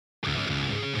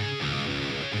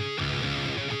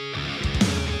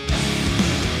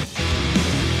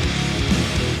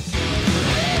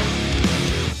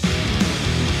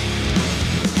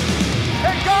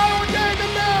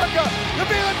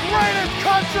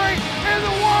country in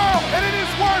the world, and it is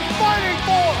worth fighting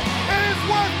for. It is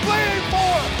worth bleeding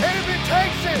for, and if it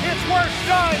takes it, it's worth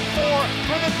dying for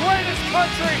the greatest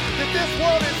country that this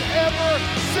world has ever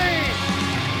seen.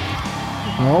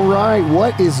 All right,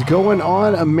 what is going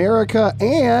on, America?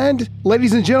 And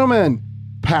ladies and gentlemen,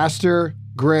 Pastor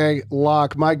Greg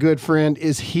Locke, my good friend,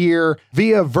 is here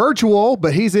via virtual,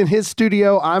 but he's in his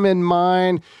studio. I'm in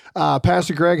mine.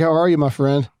 Pastor Greg, how are you, my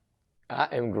friend? I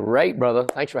am great, brother.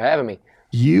 Thanks for having me.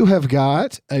 You have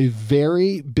got a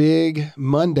very big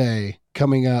Monday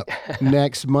coming up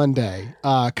next Monday.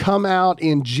 Come Out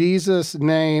in Jesus'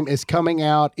 Name is coming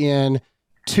out in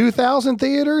 2,000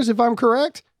 theaters, if I'm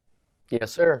correct?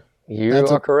 Yes, sir. You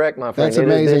are correct, my friend. That's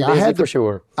amazing. I had for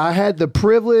sure. I had the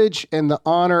privilege and the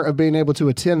honor of being able to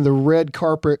attend the red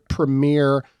carpet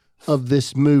premiere of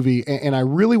this movie. And I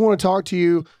really want to talk to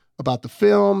you about the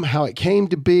film, how it came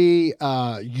to be,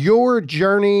 your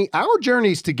journey, our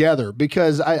journeys together,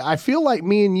 because I feel like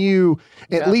me and you,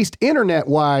 at least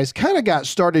internet-wise, kind of got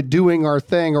started doing our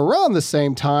thing around the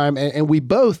same time, and we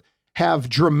both have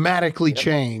dramatically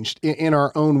changed in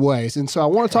our own ways. And so I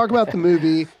want to talk about the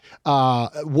movie,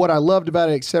 what I loved about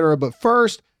it, et cetera. But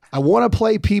first, I want to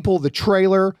play people the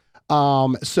trailer.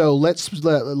 So let's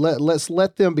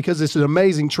let them, because it's an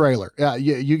amazing trailer.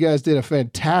 You guys did a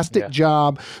fantastic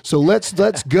job. So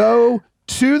let's go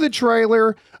to the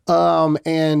trailer.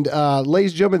 And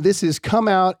ladies and gentlemen, this is Come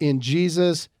Out in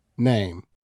Jesus' Name.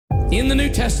 In the New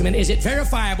Testament, is it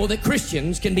verifiable that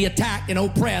Christians can be attacked and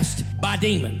oppressed by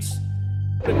demons?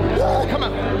 Come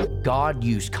on. God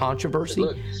used controversy.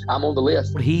 Look, I'm on the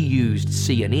list. He used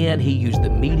CNN. He used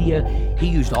the media. He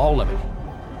used all of it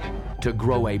to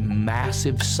grow a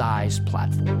massive size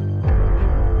platform.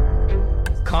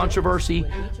 Controversy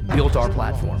built our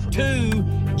platform. 2,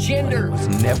 gender. It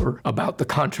was never about the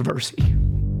controversy.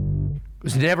 It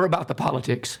was never about the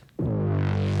politics.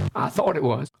 I thought it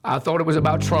was. I thought it was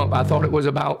about Trump. I thought it was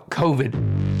about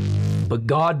COVID. But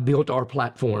God built our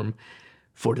platform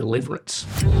for deliverance.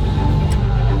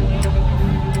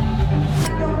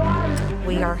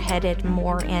 We are headed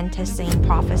more into seeing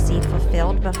prophecy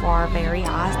fulfilled before our very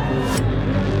eyes.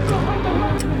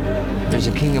 There's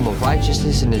a kingdom of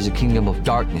righteousness and there's a kingdom of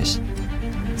darkness.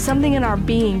 Something in our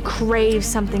being craves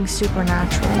something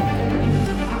supernatural.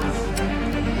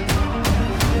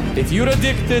 If you're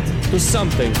addicted to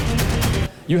something,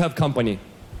 you have company.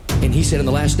 And he said in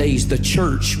the last days, the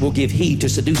church will give heed to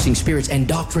seducing spirits and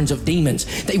doctrines of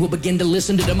demons. They will begin to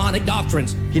listen to demonic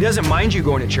doctrines. He doesn't mind you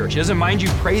going to church. He doesn't mind you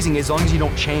praising as long as you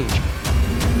don't change.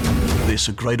 There's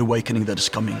a great awakening that is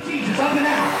coming.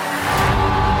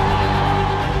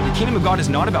 The kingdom of God is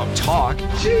not about talk.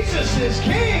 Jesus is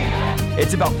king.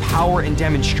 It's about power and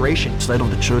demonstration. The state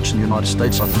of the church in the United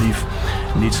States, I believe,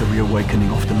 needs a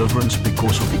reawakening of deliverance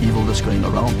because of the evil that's going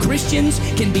around. Christians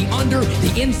can be under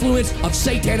the influence of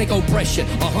satanic oppression.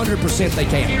 100% they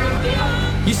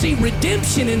can. You see,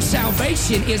 redemption and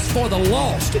salvation is for the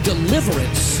lost.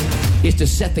 Deliverance is to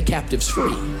set the captives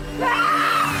free.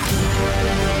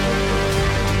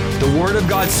 The word of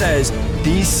God says,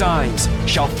 these signs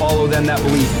shall follow them that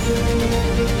believe.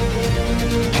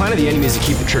 The plan of the enemy is to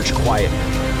keep the church quiet.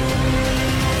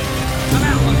 Come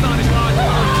out, I'm not in God.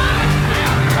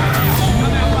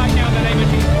 Come out right now in the name of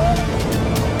Jesus.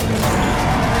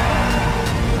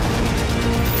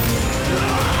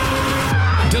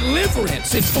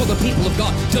 Deliverance is for the people of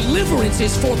God. Deliverance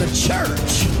is for the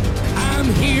church.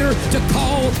 I'm here to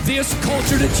call this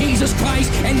culture to Jesus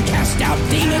Christ and cast out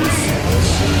demons.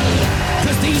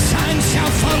 Because these signs shall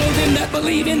follow them that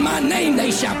believe in my name.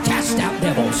 They shall cast out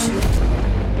devils.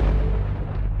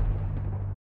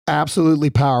 Absolutely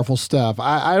powerful stuff.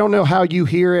 I don't know how you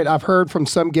hear it. I've heard from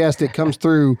some guests it comes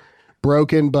through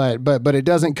broken, but it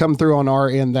doesn't come through on our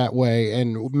end that way.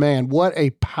 And man, what a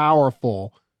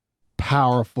powerful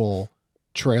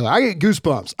trailer. I get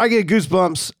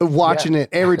goosebumps watching it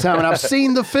every time, and I've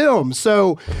seen the film.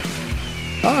 So,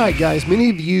 all right, guys, many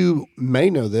of you may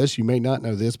know this, you may not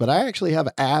know this, but I actually have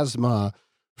asthma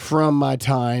from my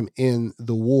time in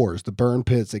the wars, the burn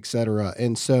pits, etc.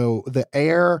 And so the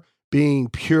air being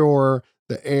pure,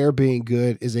 the air being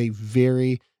good is a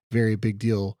very, very big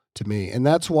deal to me. And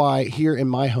that's why here in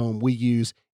my home, we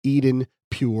use Eden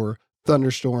Pure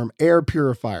Thunderstorm Air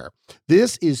Purifier.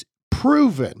 This is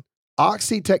proven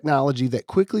Oxy technology that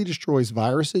quickly destroys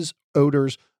viruses,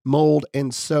 odors, mold,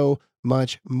 and so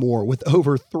much more. With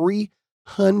over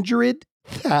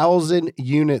 300,000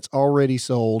 units already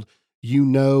sold, you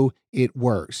know it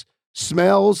works.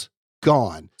 Smells,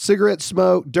 gone. Cigarette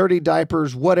smoke, dirty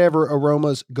diapers, whatever,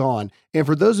 aromas, gone. And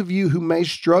for those of you who may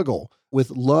struggle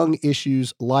with lung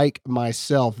issues like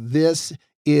myself, this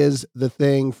is the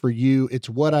thing for you. It's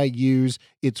what I use.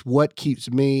 It's what keeps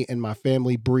me and my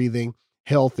family breathing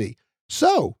healthy.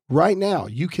 So right now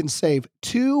you can save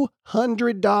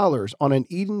 $200 on an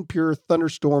Eden Pure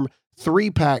Thunderstorm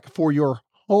 3-pack for your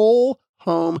whole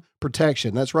home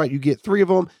protection. That's right. You get 3 of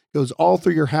them. Goes all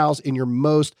through your house in your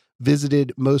most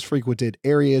visited, most frequented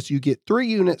areas. You get 3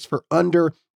 units for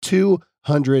under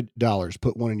 $200.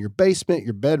 Put one in your basement,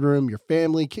 your bedroom, your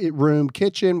family room,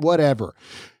 kitchen, whatever.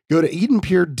 Go to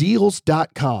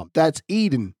EdenPureDeals.com. That's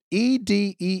Eden,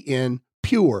 EDEN,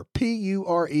 Pure,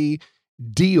 PURE,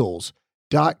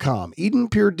 Deals.com.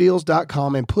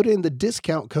 EdenPureDeals.com, and put in the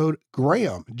discount code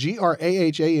GRAHAM,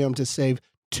 GRAHAM, to save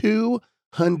 $200.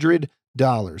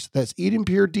 That's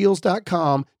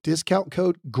EdenPureDeals.com, discount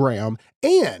code GRAHAM,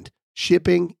 and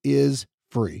shipping is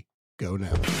free. Go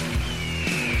now.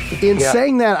 In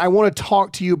saying that, I want to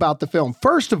talk to you about the film.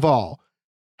 First of all,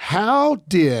 how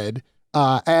did,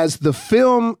 as the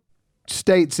film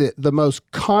states it, the most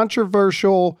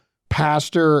controversial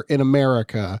pastor in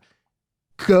America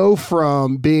go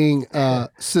from being a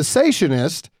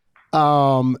cessationist,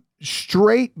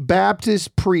 straight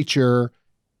Baptist preacher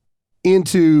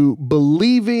into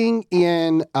believing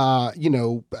in, I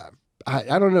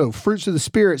don't know, fruits of the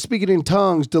Spirit, speaking in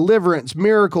tongues, deliverance,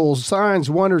 miracles, signs,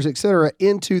 wonders, etc.,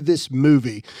 into this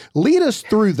movie? Lead us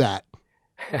through that.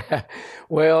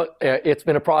 Well, it's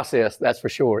been a process, that's for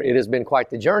sure. It has been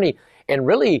quite the journey. And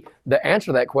really, the answer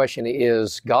to that question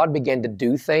is God began to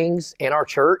do things in our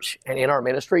church and in our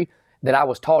ministry that I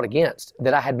was taught against,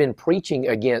 that I had been preaching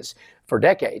against for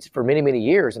decades, for many, many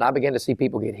years. And I began to see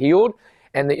people get healed.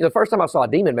 And the first time I saw a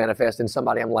demon manifest in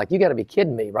somebody, I'm like, you got to be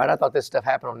kidding me, right? I thought this stuff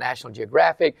happened on National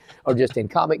Geographic or just in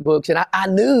comic books. And I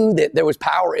knew that there was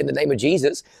power in the name of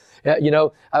Jesus.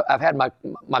 I've had my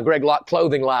Greg Locke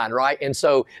clothing line, right? And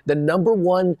so the number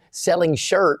one selling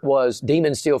shirt was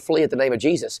 "Demons Still Flee at the Name of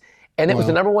Jesus." And it was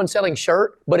the number one selling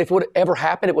shirt, but if it would have ever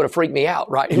happened, it would have freaked me out,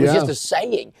 right? It was just a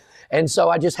saying. And so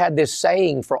I just had this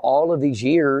saying for all of these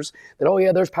years that, oh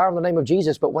yeah, there's power in the name of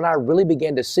Jesus. But when I really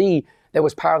began to see there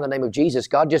was power in the name of Jesus,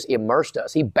 God just immersed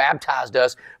us. He baptized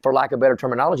us, for lack of better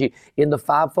terminology, in the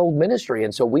fivefold ministry.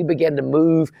 And so we began to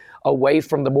move away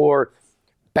from the more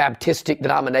Baptistic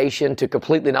denomination to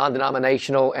completely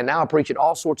non-denominational. And now I preach at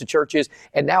all sorts of churches.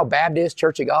 And now Baptist,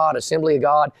 Church of God, Assembly of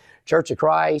God, Church of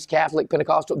Christ, Catholic,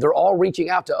 Pentecostal, they're all reaching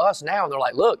out to us now. And they're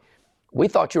like, look, we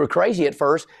thought you were crazy at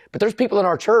first, but there's people in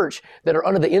our church that are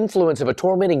under the influence of a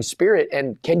tormenting spirit.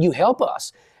 And can you help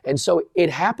us? And so it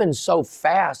happened so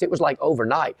fast. It was like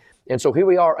overnight. And so here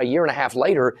we are a year and a half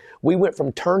later. We went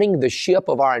from turning the ship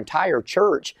of our entire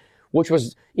church, which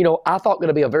was, I thought going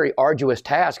to be a very arduous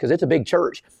task because it's a big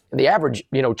church. And the average,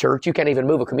 church, you can't even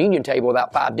move a communion table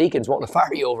without 5 deacons wanting to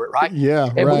fire you over it, right? Yeah,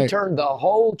 and right. we turned the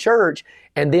whole church.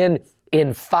 And then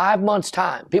in 5 months'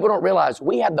 time, people don't realize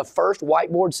we had the first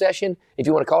whiteboard session, if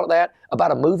you want to call it that,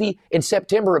 about a movie in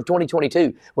September of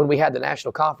 2022 when we had the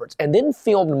national conference. And then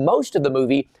filmed most of the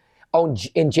movie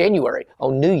in January,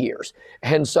 on New Year's.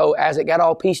 And so as it got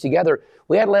all pieced together,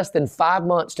 we had less than 5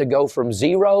 months to go from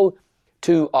 0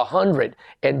 to 100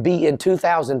 and be in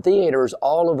 2,000 theaters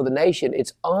all over the nation.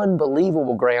 It's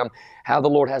unbelievable, Graham, how the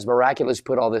Lord has miraculously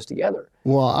put all this together.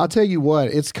 Well, I'll tell you what,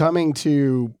 it's coming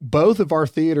to both of our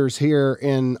theaters here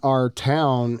in our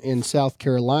town in South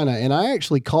Carolina. And I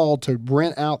actually called to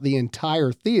rent out the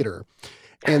entire theater,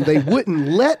 and they wouldn't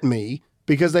let me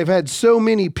because they've had so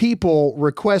many people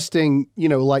requesting,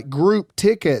 like group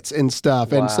tickets and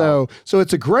stuff. Wow. And so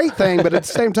it's a great thing, but at the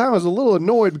same time, I was a little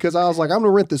annoyed because I was like, I'm going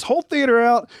to rent this whole theater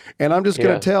out and I'm just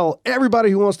going to tell everybody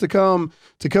who wants to come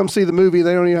see the movie.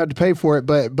 They don't even have to pay for it,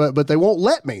 but they won't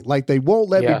let me. Like, they won't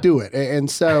let me do it. And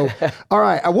so, all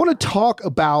right, I want to talk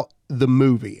about the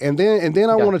movie, and then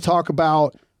I want to talk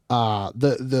about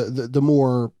the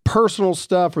more personal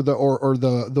stuff or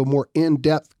the more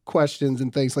in-depth questions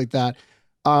and things like that.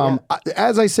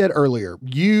 As I said earlier,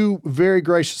 you very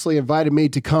graciously invited me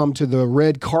to come to the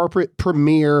red carpet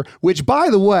premiere, which, by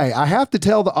the way, I have to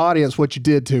tell the audience what you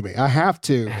did to me. I have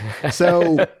to.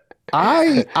 So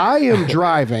I am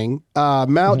driving.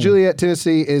 Mount Juliet,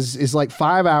 Tennessee is like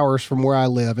 5 hours from where I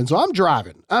live. And so I'm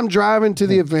driving to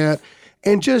the event,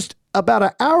 and just about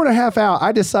an hour and a half out,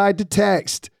 I decide to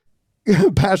text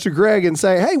Pastor Greg and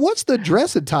say, hey, what's the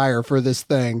dress attire for this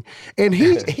thing? And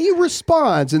he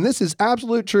responds, and this is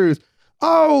absolute truth.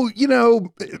 Oh,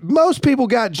 most people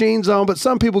got jeans on, but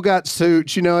some people got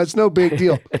suits, it's no big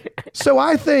deal. So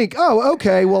I think, oh,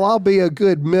 okay, well, I'll be a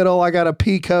good middle. I got a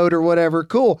pea coat or whatever.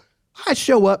 Cool. I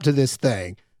show up to this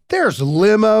thing. There's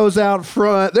limos out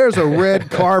front. There's a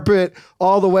red carpet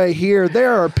all the way here.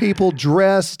 There are people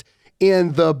dressed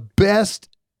in the best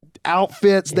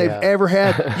outfits they've ever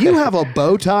had. You have a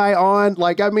bow tie on.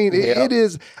 Like, I mean, it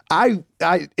is, I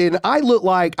look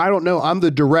like, I don't know, I'm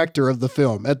the director of the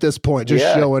film at this point, just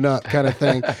showing up kind of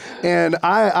thing. And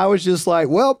I was just like,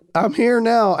 well, I'm here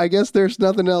now. I guess there's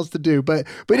nothing else to do. But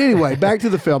anyway, back to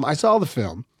the film. I saw the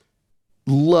film,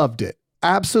 loved it.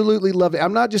 Absolutely love it.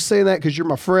 I'm not just saying that because you're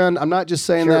my friend. I'm not just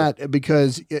saying that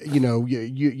because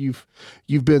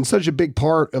you've been such a big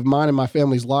part of mine and my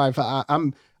family's life.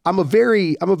 I'm a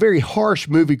very harsh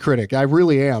movie critic. I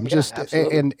really am.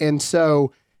 And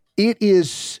so it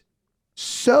is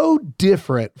so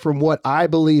different from what I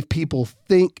believe people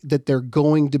think that they're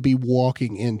going to be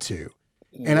walking into.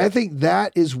 And I think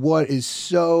that is what is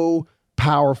so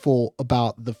powerful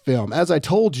about the film. As I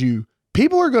told you,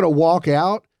 people are going to walk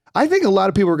out. I think a lot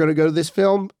of people are going to go to this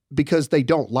film because they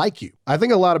don't like you. I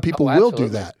think a lot of people will do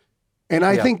that. And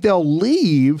I think they'll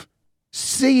leave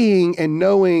seeing and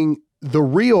knowing the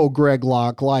real Greg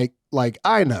Locke like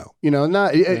I know,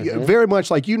 not very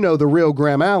much like, the real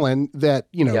Graham Allen that,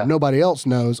 nobody else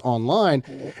knows online.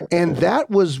 And that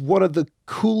was one of the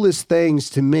coolest things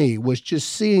to me, was just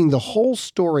seeing the whole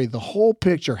story, the whole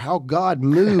picture, how God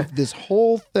moved this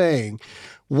whole thing.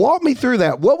 Walk me through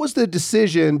that. What was the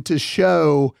decision to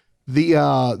show the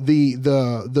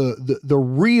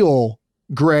real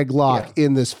Greg Locke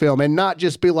in this film and not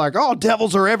just be like, oh,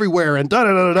 devils are everywhere and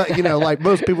da-da-da-da, like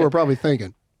most people are probably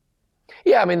thinking?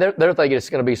 Yeah, I mean, they're thinking it's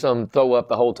going to be some throw up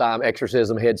the whole time,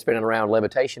 exorcism, head spinning around,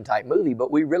 levitation type movie.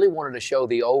 But we really wanted to show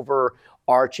the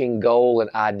overarching goal and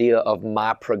idea of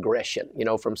my progression,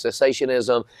 from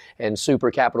cessationism and super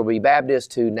capital B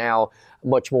Baptist to now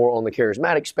much more on the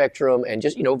charismatic spectrum, and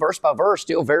just, verse by verse,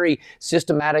 still very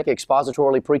systematic,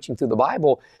 expositorily preaching through the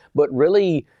Bible, but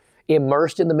really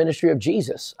immersed in the ministry of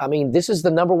Jesus. I mean, this is the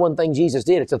number one thing Jesus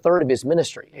did. It's a third of his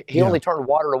ministry. He only turned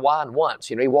water to wine once.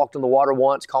 He walked on the water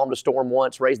once, calmed a storm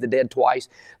once, raised the dead twice,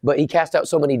 but he cast out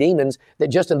so many demons that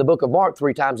just in the book of Mark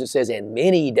 3 times it says, and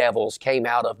many devils came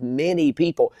out of many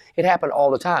people. It happened all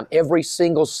the time. Every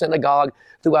single synagogue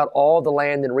throughout all the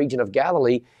land and region of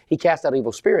Galilee, he cast out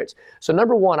evil spirits. So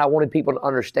number one, I wanted people to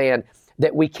understand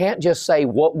that we can't just say,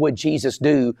 what would Jesus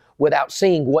do, without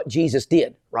seeing what Jesus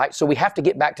did, right? So we have to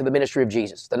get back to the ministry of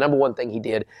Jesus, the number one thing he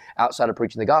did outside of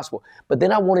preaching the gospel. But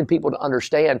then I wanted people to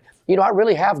understand, I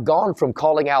really have gone from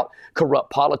calling out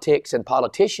corrupt politics and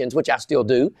politicians, which I still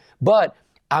do, but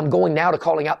I'm going now to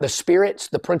calling out the spirits,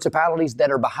 the principalities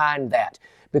that are behind that.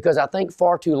 Because I think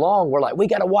far too long, we're like, we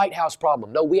got a White House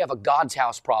problem. No, we have a God's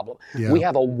house problem. Yeah. We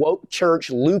have a woke church,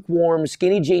 lukewarm,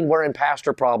 skinny jean wearing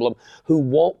pastor problem who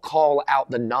won't call out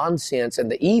the nonsense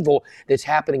and the evil that's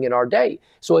happening in our day.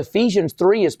 So Ephesians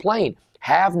 3 is plain.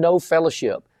 Have no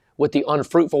fellowship with the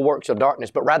unfruitful works of darkness,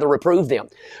 but rather reprove them.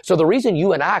 So the reason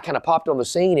you and I kind of popped on the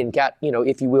scene and got,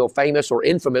 if you will, famous or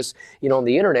infamous, on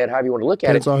the internet, however you want to look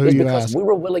at it, is because we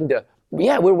were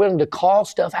willing to call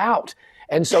stuff out.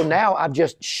 And so now I've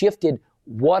just shifted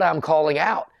what I'm calling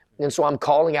out. And so I'm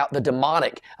calling out the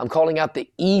demonic. I'm calling out the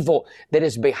evil that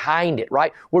is behind it,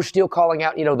 right? We're still calling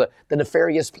out, the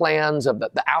nefarious plans of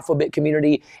the alphabet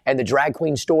community and the drag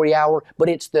queen story hour, but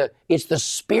it's the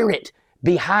spirit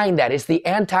behind that. It's the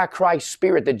Antichrist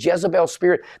spirit, the Jezebel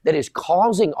spirit that is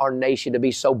causing our nation to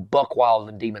be so buck wild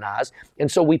and demonized. And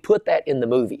so we put that in the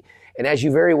movie. And as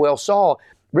you very well saw,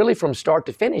 really from start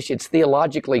to finish, it's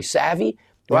theologically savvy.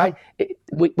 Right?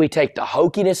 We take the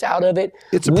hokiness out of it.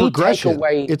 It's a progression.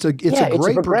 It's a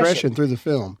great progression through the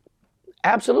film.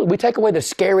 Absolutely. We take away the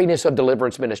scariness of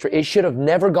deliverance ministry. It should have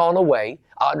never gone away.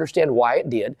 I understand why it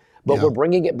did, but we're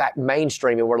bringing it back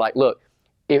mainstream, and we're like, look,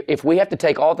 if we have to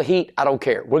take all the heat, I don't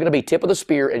care. We're going to be tip of the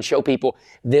spear and show people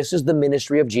this is the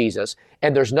ministry of Jesus,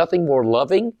 and there's nothing more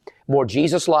loving, more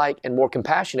Jesus-like, and more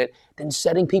compassionate than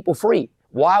setting people free.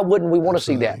 Why wouldn't we want to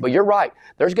see that? But you're right.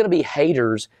 There's going to be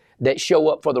haters that show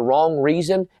up for the wrong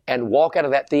reason and walk out of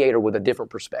that theater with a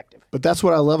different perspective. But that's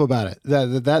what I love about it.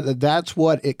 That's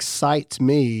what excites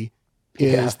me,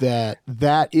 is that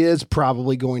is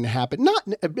probably going to happen.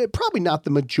 Probably not the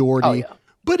majority,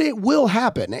 but it will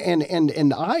happen.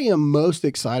 And I am most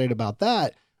excited about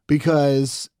that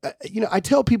because, I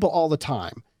tell people all the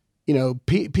time,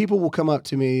 people will come up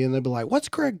to me and they'll be like, what's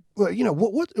Greg,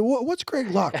 what's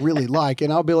Greg Locke really like?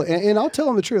 And I'll be and I'll tell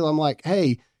them the truth. I'm like,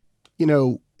 hey,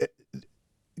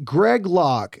 Greg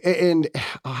Locke, and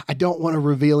I don't want to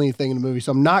reveal anything in the movie,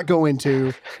 so I'm not going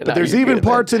to, but there's even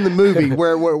parts in the movie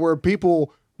where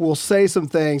people will say some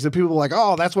things and people are like,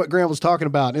 oh, that's what Graham was talking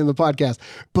about in the podcast.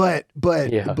 But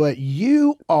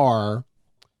you are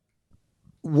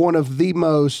one of the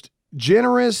most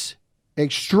generous,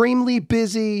 extremely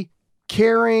busy,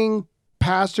 caring,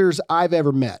 pastors I've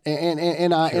ever met.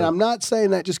 And I'm not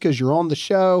saying that just because you're on the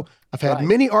show. I've had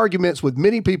many arguments with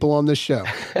many people on this show.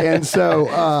 And so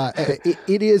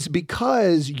it is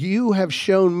because you have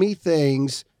shown me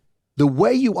things, the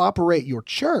way you operate your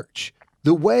church,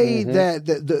 the way that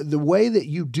the way that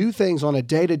you do things on a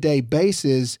day-to-day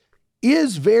basis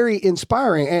is very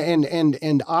inspiring.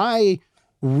 And I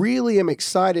really am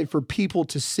excited for people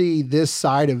to see this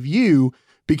side of you,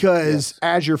 because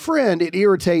as your friend, it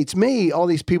irritates me, all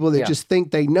these people that just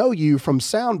think they know you from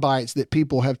sound bites that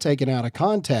people have taken out of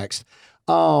context.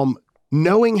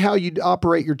 Knowing how you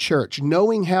operate your church,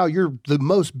 knowing how you're the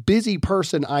most busy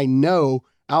person I know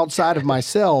outside of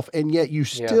myself, and yet you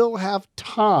still have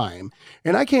time.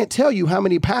 And I can't tell you how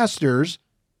many pastors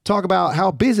talk about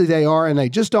how busy they are and they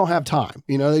just don't have time.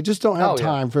 You know, they just don't have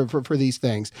time for these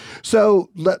things. So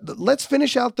let's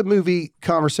finish out the movie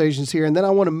conversations here. And then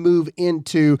I want to move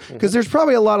into, because there's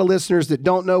probably a lot of listeners that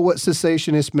don't know what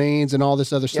cessationist means and all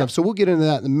this other stuff. So we'll get into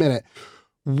that in a minute.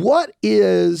 What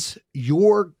is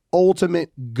your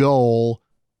ultimate goal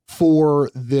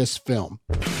for this film?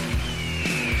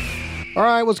 All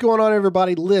right, what's going on,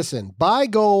 everybody? Listen, buy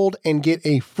gold and get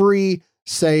a free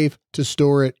safe to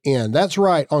store it in. That's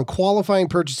right. On qualifying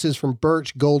purchases from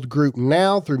Birch Gold Group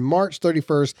now through March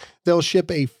 31st, they'll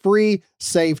ship a free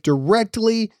safe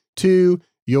directly to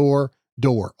your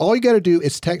door. All you got to do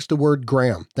is text the word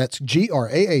Graham. That's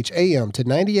GRAHAM to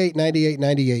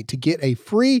 989898 to get a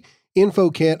free info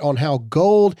kit on how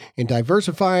gold and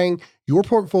diversifying your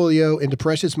portfolio into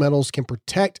precious metals can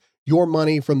protect your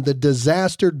money from the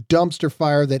disaster dumpster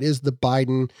fire that is the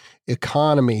Biden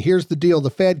economy. Here's the deal.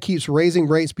 The Fed keeps raising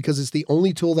rates because it's the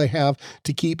only tool they have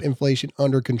to keep inflation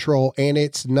under control, and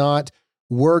it's not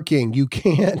working. You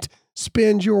can't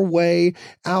spend your way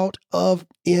out of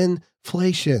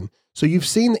inflation. So you've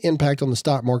seen the impact on the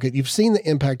stock market. You've seen the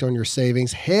impact on your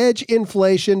savings. Hedge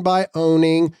inflation by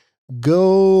owning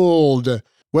gold.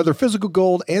 Whether physical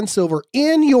gold and silver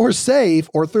in your safe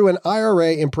or through an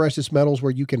IRA in precious metals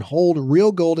where you can hold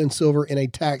real gold and silver in a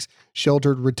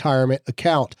tax-sheltered retirement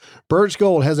account. Birch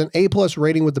Gold has an A+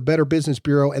 rating with the Better Business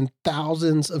Bureau and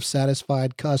thousands of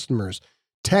satisfied customers.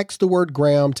 Text the word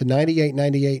Graham to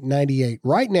 989898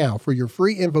 right now for your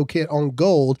free info kit on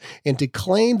gold and to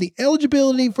claim the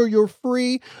eligibility for your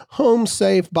free home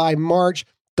safe by March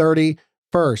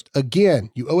 31st. Again,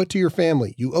 you owe it to your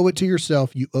family. You owe it to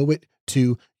yourself. You owe it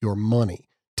to your money.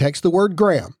 Text the word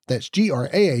Graham, that's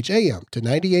GRAHAM, to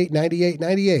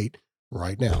 989898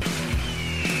 right now.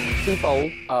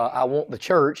 Twofold. I want the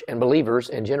church and believers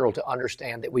in general to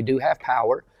understand that we do have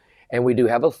power and we do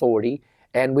have authority,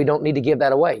 and we don't need to give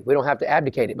that away. We don't have to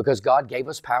abdicate it, because God gave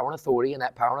us power and authority, and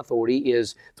that power and authority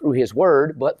is through His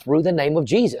Word, but through the name of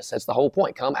Jesus. That's the whole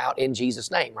point. Come out in Jesus'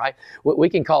 name, right? We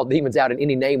can call demons out in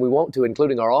any name we want to,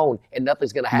 including our own, and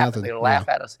nothing's going to happen. They're going to laugh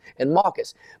at us and mock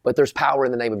us. But there's power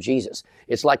in the name of Jesus.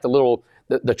 It's like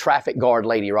the traffic guard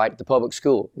lady, right, at the public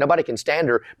school. Nobody can stand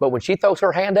her, but when she throws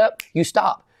her hand up, you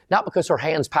stop. Not because her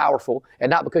hand's powerful and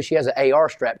not because she has an AR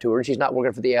strapped to her and she's not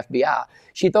working for the FBI.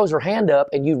 She throws her hand up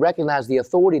and you recognize the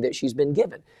authority that she's been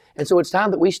given. And so it's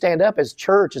time that we stand up as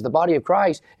church, as the body of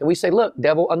Christ, and we say, look,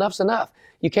 devil, enough's enough.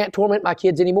 You can't torment my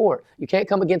kids anymore. You can't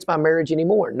come against my marriage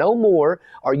anymore. No more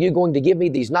are you going to give me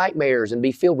these nightmares and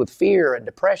be filled with fear and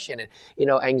depression and,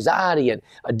 anxiety and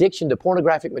addiction to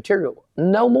pornographic material.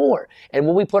 No more. And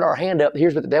when we put our hand up,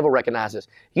 here's what the devil recognizes.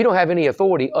 You don't have any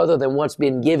authority other than what's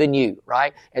been given you,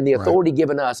 right? And the authority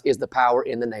given us is the power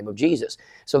in the name of Jesus.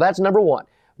 So that's number one.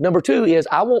 Number two is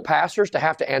I want pastors to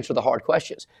have to answer the hard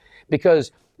questions,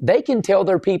 because they can tell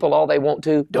their people all they want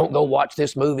to. Don't go watch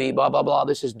this movie, blah, blah, blah.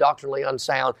 This is doctrinally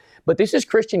unsound. But this is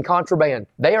Christian contraband.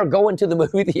 They are going to the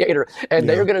movie theater and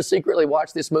they're going to secretly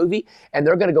watch this movie, and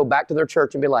they're going to go back to their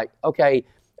church and be like, okay,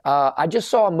 I just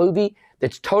saw a movie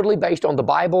that's totally based on the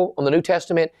Bible, on the New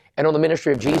Testament, and on the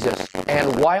ministry of Jesus.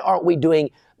 And why aren't we doing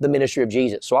the ministry of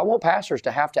Jesus? So I want pastors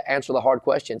to have to answer the hard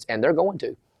questions, and they're going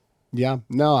to. Yeah,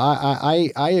 no,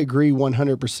 I agree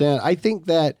 100%. I think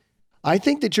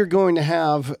that you're going to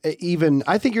have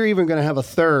I think you're even going to have a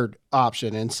third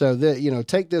option. And so that,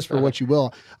 take this for what you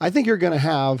will. I think you're going to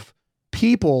have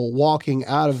people walking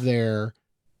out of there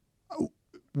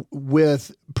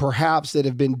with perhaps that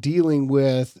have been dealing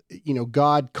with,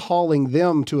 God calling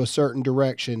them to a certain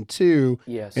direction too.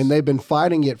 Yes. And they've been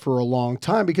fighting it for a long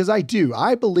time, because I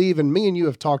believe, and me and you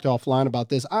have talked offline about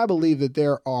this, I believe that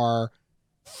there are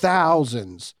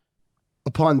thousands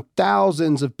upon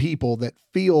thousands of people that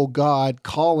feel God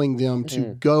calling them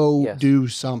to go do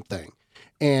something.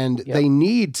 And they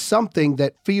need something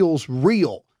that feels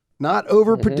real, not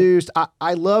overproduced.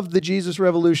 I love the Jesus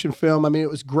Revolution film. I mean, it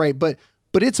was great, but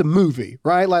but it's a movie,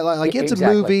 right? Like it's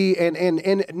Exactly. a movie,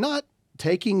 and not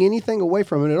taking anything away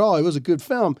from it at all. It was a good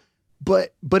film,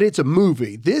 but it's a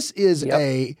movie. This is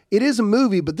it is a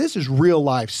movie, but this is real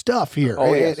life stuff here.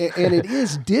 Oh, yes. And it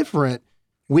is different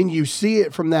when you see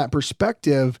it from that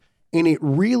perspective. And it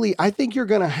really, I think you're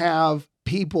going to have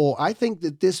people, I think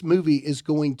that this movie is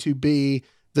going to be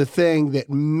the thing that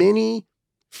many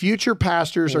future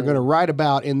pastors are going to write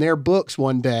about in their books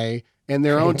one day, and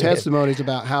their own testimonies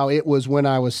about how it was when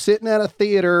I was sitting at a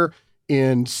theater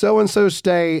in so-and-so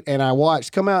state and I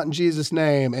watched Come Out in Jesus'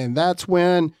 Name, and that's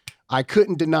when I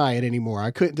couldn't deny it anymore.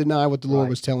 I couldn't deny what the Lord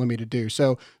was telling me to do.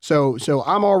 So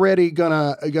I'm already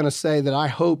gonna say that I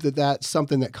hope that that's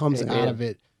something that comes out of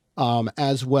it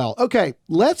as well. Okay,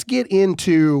 let's get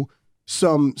into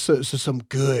some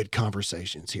good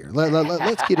conversations here.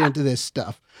 Let's get into this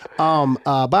stuff.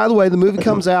 By the way, the movie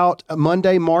comes out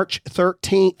Monday, March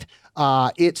 13th.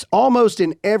 It's almost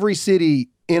in every city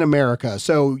in America.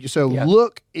 So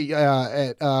look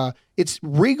at it's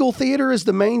Regal Theater is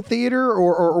the main theater,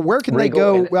 or where can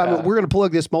Regal they go? I mean, we're going to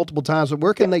plug this multiple times, but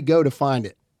where can they go to find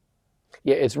it?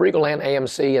 Yeah, it's Regal and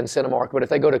AMC and Cinemark. But if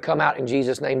they go to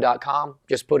comeoutinjesusname.com,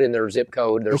 just put in their zip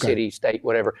code, their city, state,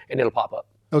 whatever, and it'll pop up.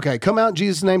 Okay,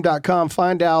 comeoutinjesusname.com.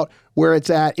 Find out where it's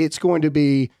at. It's going to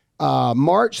be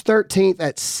March 13th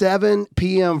at 7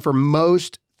 p.m. for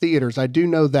most theaters. I do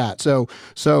know that.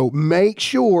 So make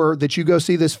sure that you go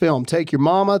see this film. Take your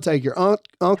mama, take your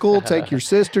uncle, take your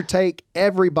sister, take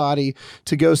everybody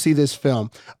to go see this film.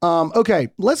 Okay,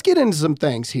 let's get into some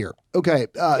things here. Okay,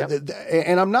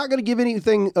 and I'm not going to give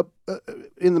anything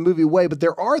in the movie away, but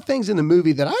there are things in the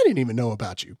movie that I didn't even know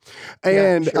about you.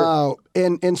 And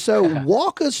and so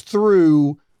walk us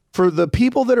through, for the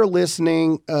people that are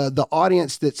listening, the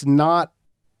audience that's not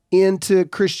into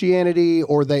Christianity,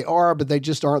 or they are, but they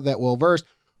just aren't that well versed.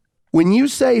 When you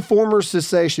say former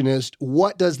cessationist,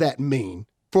 what does that mean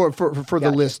for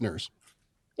the listeners?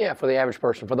 Yeah, for the average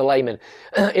person, for the layman,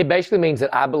 it basically means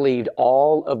that I believed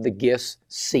all of the gifts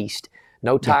ceased.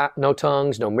 No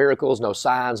tongues, no miracles, no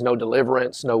signs, no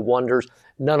deliverance, no wonders,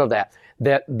 none of that.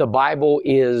 That the Bible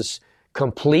is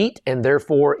complete, and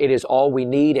therefore it is all we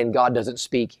need, and God doesn't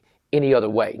speak any other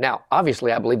way. Now,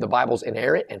 obviously, I believe the Bible's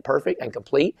inerrant and perfect and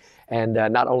complete, and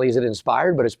not only is it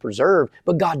inspired, but it's preserved,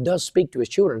 but God does speak to his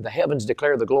children. The heavens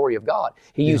declare the glory of God.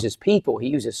 He uses people. He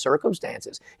uses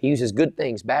circumstances. He uses good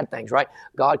things, bad things, right?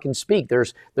 God can speak.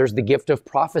 There's the gift of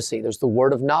prophecy. There's the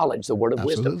word of knowledge, the word of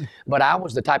wisdom. But I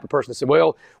was the type of person that said,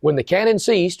 well, when the canon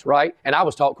ceased, right? And I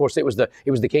was taught, of course, it was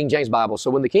the King James Bible. So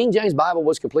when the King James Bible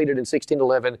was completed in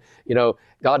 1611,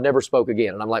 God never spoke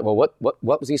again. And I'm like, well,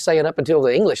 what was he saying up until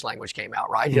the English language came out,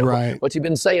 right? Right. What's he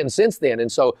been saying since then?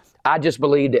 And so I just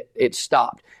believed it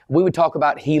stopped. We would talk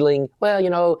about healing.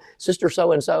 Well, sister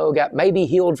so-and-so got maybe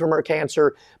healed from her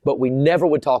cancer, but we never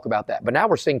would talk about that. But now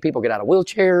we're seeing people get out of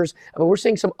wheelchairs. I mean, we're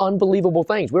seeing some unbelievable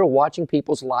things. We're watching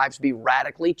people's lives be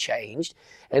radically changed.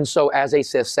 And so as a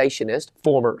cessationist,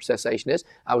 former cessationist,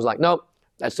 I was like, nope,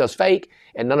 that's just fake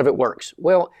and none of it works.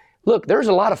 Well, look, there's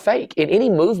a lot of fake. In any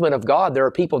movement of God, there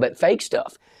are people that fake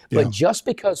stuff. But just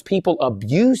because people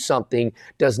abuse something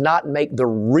does not make the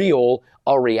real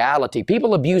a reality.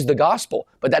 People abuse the gospel,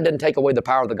 but that doesn't take away the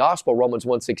power of the gospel. Romans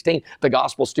 1:16, the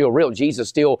gospel's still real. Jesus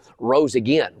still rose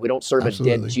again. We don't serve a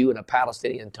dead Jew in a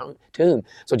Palestinian tomb.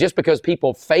 So just because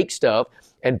people fake stuff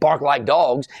and bark like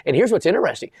dogs, and here's what's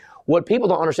interesting. What people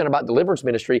don't understand about deliverance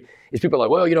ministry is people are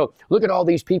like, well, look at all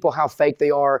these people, how fake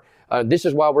they are. This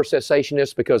is why we're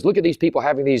cessationists, because look at these people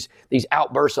having these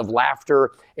outbursts of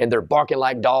laughter, and they're barking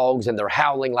like dogs, and they're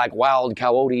howling like wild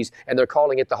coyotes, and they're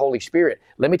calling it the Holy Spirit.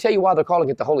 Let me tell you why they're calling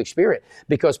it the Holy Spirit.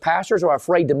 Because pastors are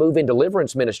afraid to move in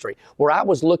deliverance ministry. Where I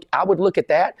would look at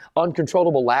that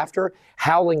uncontrollable laughter,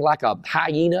 howling like a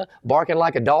hyena, barking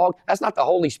like a dog. That's not the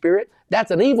Holy Spirit. That's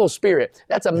an evil spirit.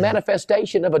 That's a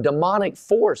manifestation of a demonic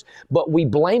force. But we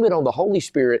blame it on the Holy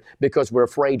Spirit because we're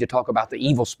afraid to talk about the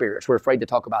evil spirits. We're afraid to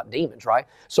talk about demons, right?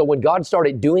 So when God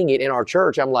started doing it in our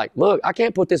church, I'm like, look, I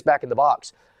can't put this back in the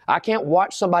box. I can't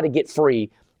watch somebody get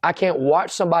free. I can't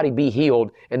watch somebody be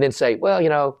healed and then say, well,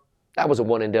 that was a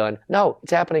one and done. No,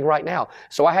 it's happening right now.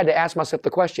 So I had to ask myself the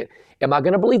question, am I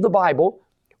going to believe the Bible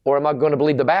or am I going to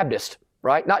believe the Baptist?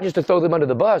 Right? Not just to throw them under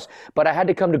the bus, but I had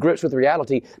to come to grips with the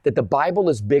reality that the Bible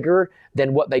is bigger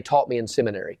than what they taught me in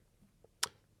seminary.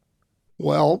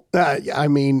 Well,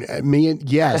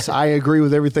 yes, I agree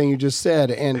with everything you just said.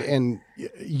 And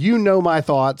my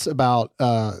thoughts about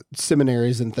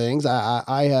seminaries and things.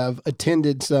 I have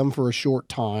attended some for a short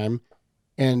time,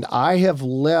 and I have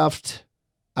left.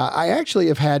 I actually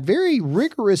have had very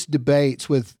rigorous debates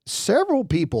with several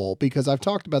people, because I've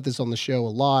talked about this on the show a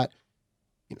lot.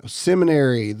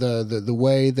 seminary, the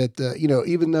way that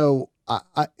even though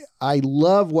I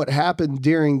love what happened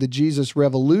during the Jesus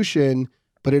Revolution,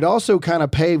 but it also kind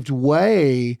of paved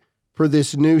way for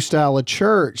this new style of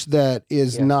church that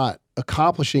is not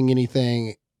accomplishing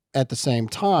anything at the same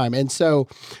time. And so,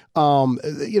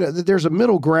 there's a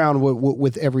middle ground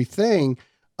with everything.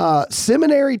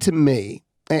 Seminary to me,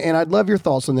 and I'd love your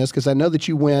thoughts on this because I know that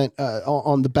you went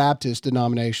on the Baptist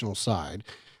denominational side.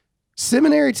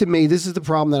 Seminary to me, this is the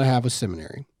problem that I have with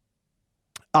seminary.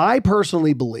 I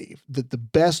personally believe that the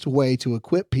best way to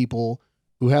equip people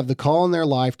who have the call in their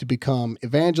life to become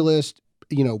evangelists,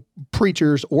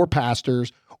 preachers or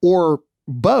pastors or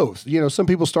both, some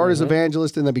people start as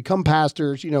evangelists and then become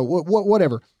pastors,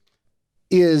 whatever,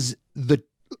 is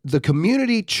the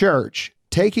community church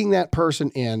taking that person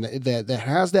in that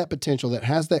has that potential, that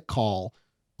has that call,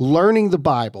 learning the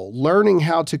Bible, learning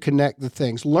how to connect the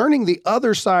things, learning the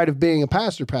other side of being a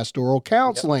pastor, pastoral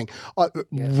counseling,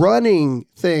 running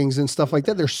things and stuff like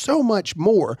that. There's so much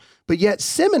more, but yet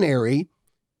seminary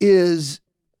is,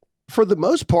 for the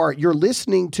most part, you're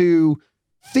listening to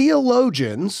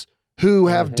theologians who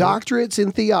have doctorates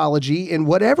in theology in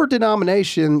whatever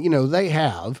denomination, they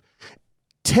have,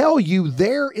 tell you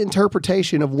their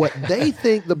interpretation of what they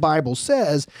think the Bible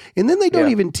says. And then they don't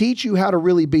even teach you how to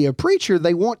really be a preacher.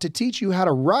 They want to teach you how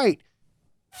to write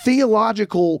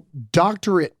theological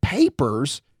doctorate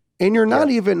papers. And you're not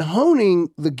even honing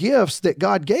the gifts that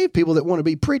God gave people that want to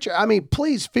be preachers. I mean,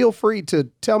 please feel free to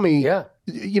tell me,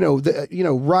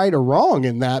 right or wrong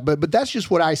in that, but that's just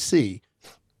what I see.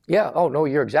 Yeah. Oh, no,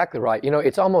 you're exactly right.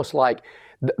 It's almost like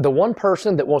the one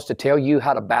person that wants to tell you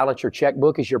how to balance your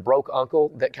checkbook is your broke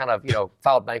uncle that kind of,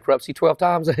 filed bankruptcy 12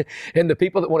 times. And the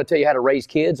people that want to tell you how to raise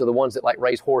kids are the ones that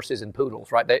raise horses and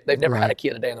poodles, right? They've never had a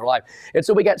kid a day in their life. And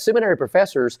so we got seminary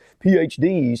professors,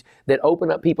 PhDs, that open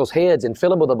up people's heads and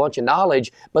fill them with a bunch of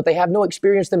knowledge, but they have no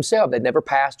experience themselves. They've never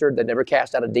pastored. They've never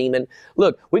cast out a demon.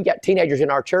 Look, we've got teenagers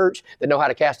in our church that know how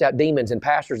to cast out demons, and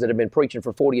pastors that have been preaching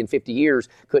for 40 and 50 years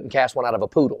couldn't cast one out of a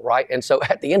poodle, right? And so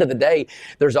at the end of the day,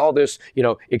 there's all this,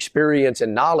 experience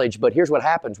and knowledge. But here's what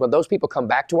happens. When those people come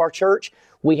back to our church,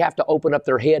 we have to open up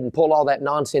their head and pull all that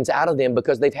nonsense out of them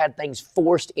because they've had things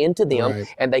forced into them,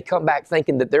 and they come back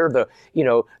thinking that they're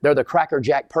the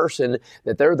crackerjack person,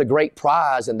 that they're the great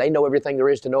prize, and they know everything there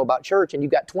is to know about church. And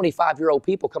you've got 25-year-old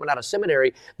people coming out of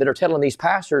seminary that are telling these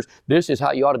pastors, this is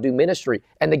how you ought to do ministry.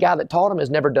 And the guy that taught them has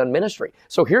never done ministry.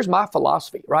 So here's my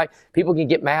philosophy, right? People can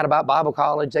get mad about Bible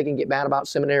college. They can get mad about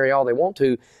seminary all they want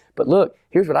to. But look,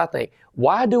 here's what I think.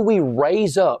 Why do we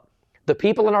raise up the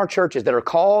people in our churches that are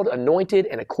called, anointed,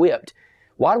 and equipped?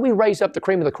 Why do we raise up the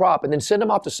cream of the crop and then send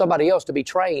them off to somebody else to be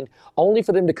trained, only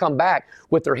for them to come back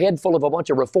with their head full of a bunch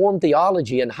of Reformed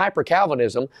theology and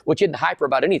hyper-Calvinism, which isn't hyper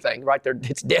about anything, right?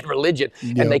 It's dead religion.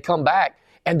 And they come back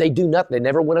and they do nothing. They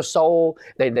never win a soul.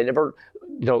 They never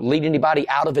lead anybody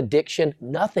out of addiction,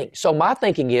 nothing. So my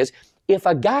thinking is, if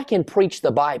a guy can preach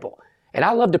the Bible, and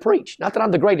I love to preach. Not that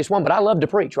I'm the greatest one, but I love to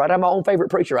preach, right? I'm my own favorite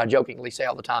preacher, I jokingly say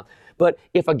all the time. But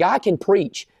if a guy can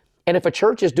preach, and if a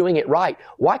church is doing it right,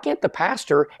 why can't the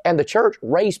pastor and the church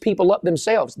raise people up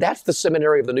themselves? That's the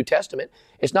seminary of the New Testament.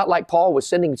 It's not like Paul was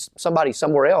sending somebody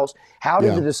somewhere else. How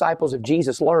did the disciples of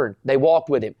Jesus learn? They walked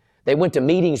with him. They went to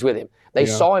meetings with him. They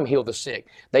saw him heal the sick.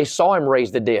 They saw him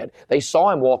raise the dead. They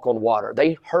saw him walk on water.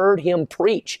 They heard him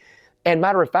preach. And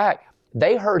matter of fact,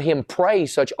 they heard him pray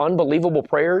such unbelievable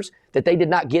prayers that they did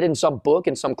not get in some book,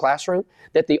 in some classroom,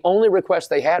 that the only request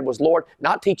they had was, Lord,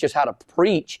 not teach us how to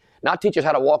preach, not teach us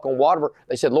how to walk on water.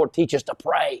 They said, Lord, teach us to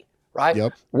pray, right?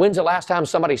 Yep. When's the last time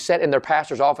somebody sat in their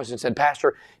pastor's office and said,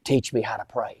 Pastor, teach me how to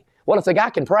pray? Well, if the guy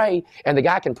can pray and the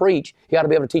guy can preach, he ought to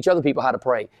be able to teach other people how to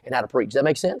pray and how to preach. Does that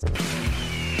make sense?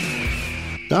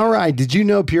 All right. Did you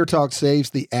know Pure Talk saves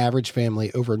the average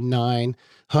family over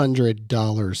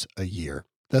 $900 a year?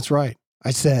 That's right. I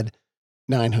said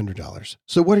 $900.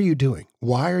 So what are you doing?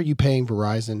 Why are you paying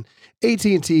Verizon,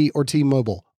 AT&T, or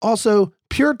T-Mobile? Also,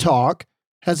 Pure Talk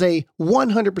has a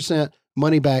 100%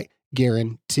 money-back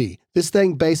guarantee. This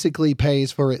thing basically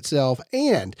pays for itself.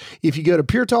 And if you go to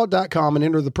puretalk.com and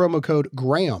enter the promo code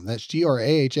GRAHAM, that's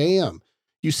GRAHAM,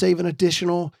 you save an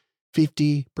additional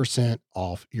 50%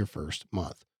 off your first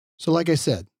month. So like I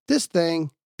said, this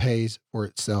thing pays for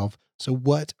itself. So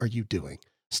what are you doing?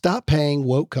 Stop paying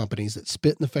woke companies that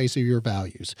spit in the face of your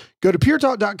values. Go to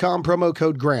puretalk.com, promo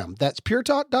code GRAHAM. That's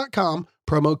puretalk.com,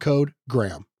 promo code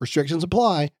GRAHAM. Restrictions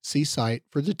apply. See site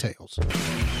for details.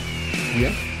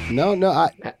 Yeah. No,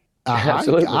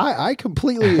 Absolutely. I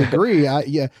completely agree.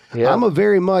 I'm a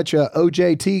very much a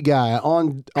OJT guy,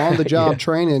 on the job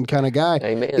training kind of guy.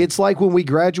 Amen. It's like when we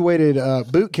graduated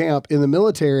boot camp in the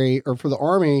military or for the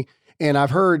Army, And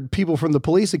I've heard people from the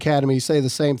police academy say the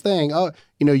same thing. Oh,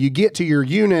 you get to your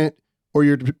unit or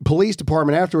your police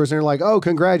department afterwards and they're like, oh,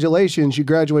 congratulations, you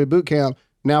graduated boot camp.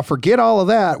 Now forget all of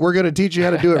that. We're going to teach you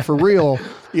how to do it for real,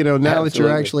 now that you're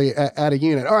actually at a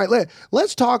unit. All right,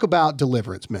 let's talk about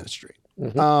deliverance ministry.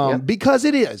 Because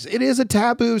it is a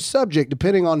taboo subject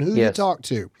depending on who you talk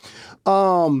to.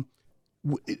 How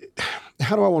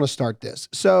do I want to start this?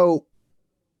 So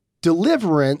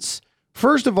deliverance,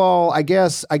 first of all, I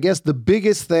guess the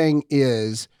biggest thing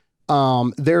is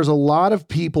there's a lot of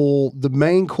people, the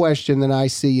main question that I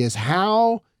see is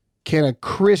how can a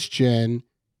Christian,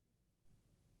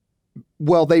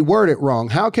 well, they word it wrong.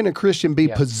 How can a Christian be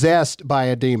possessed by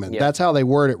a demon? That's how they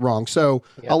word it wrong. So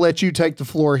I'll let you take the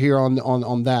floor here on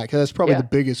that, because that's probably the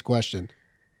biggest question.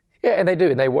 Yeah, and they do,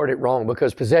 and they word it wrong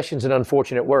because possession's an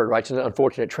unfortunate word, right? It's an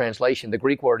unfortunate translation. The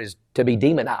Greek word is to be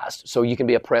demonized. So you can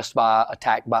be oppressed by,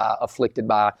 attacked by, afflicted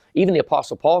by. Even the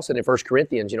Apostle Paul said in 1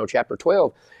 Corinthians, chapter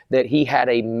 12, that he had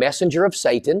a messenger of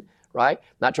Satan, right?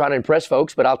 Not trying to impress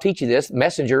folks, but I'll teach you this.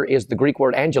 Messenger is the Greek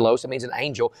word angelos. It means an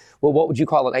angel. Well, what would you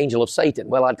call an angel of Satan?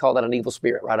 Well, I'd call that an evil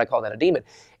spirit, right? I call that a demon.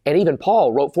 And even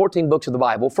Paul wrote 14 books of the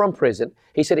Bible from prison.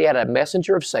 He said he had a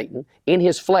messenger of Satan in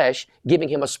his flesh, giving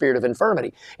him a spirit of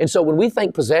infirmity. And so when we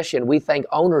think possession, we think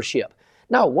ownership.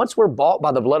 No, once we're bought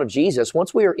by the blood of Jesus,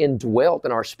 once we are indwelt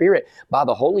in our spirit by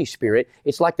the Holy Spirit,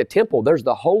 it's like the temple. There's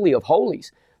the Holy of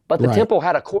Holies. But the temple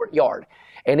had a courtyard.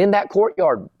 And in that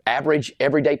courtyard, average,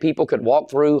 everyday people could walk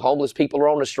through. Homeless people are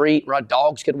on the street, right?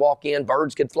 Dogs could walk in,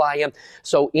 birds could fly in.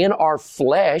 So in our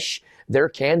flesh, there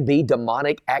can be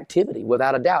demonic activity,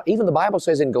 without a doubt. Even the Bible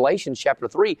says in Galatians chapter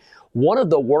 3, one of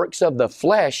the works of the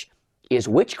flesh is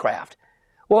witchcraft.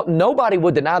 Well, nobody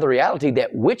would deny the reality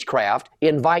that witchcraft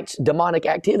invites demonic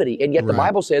activity. And yet the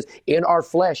Bible says in our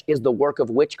flesh is the work of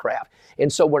witchcraft.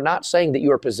 And so we're not saying that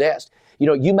you are possessed.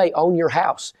 You may own your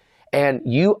house and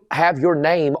you have your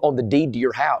name on the deed to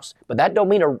your house, but that don't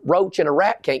mean a roach and a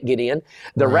rat can't get in.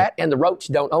 The rat and the roach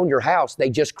don't own your house. They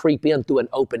just creep in through an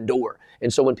open door.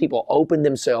 And so when people open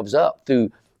themselves up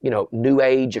through, new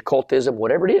age, occultism,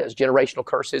 whatever it is, generational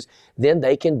curses, then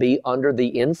they can be under the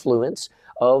influence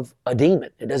of a demon.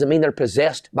 It doesn't mean they're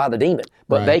possessed by the demon,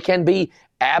 but they can be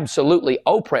absolutely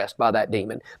oppressed by that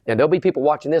demon. And there'll be people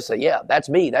watching this say, yeah, that's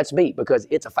me, because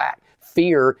it's a fact.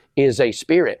 Fear is a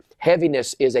spirit.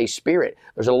 Heaviness is a spirit.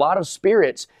 There's a lot of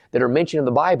spirits that are mentioned in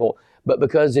the Bible, but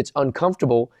because it's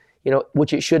uncomfortable,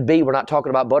 which it should be, we're not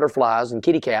talking about butterflies and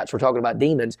kitty cats, we're talking about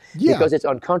demons. Because it's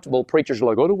uncomfortable, preachers are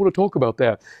like, I don't want to talk about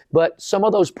that. But some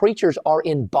of those preachers are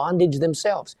in bondage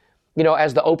themselves.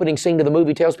 As the opening scene to the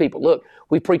movie tells people, look,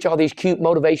 we preach all these cute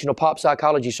motivational pop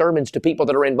psychology sermons to people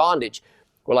that are in bondage.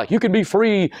 We're like, you can be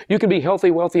free, you can be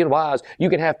healthy, wealthy, and wise, you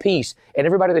can have peace. And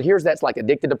everybody that hears that's like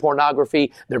addicted to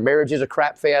pornography, their marriage is a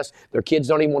crap fest, their kids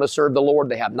don't even want to serve the Lord,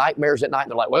 they have nightmares at night,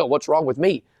 and they're like, well, what's wrong with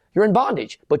me? You're in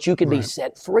bondage, but you can be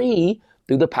set free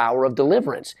through the power of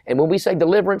deliverance. And when we say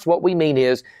deliverance, what we mean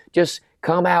is just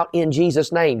come out in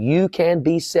Jesus' name. You can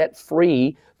be set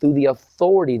free through the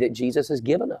authority that Jesus has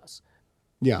given us.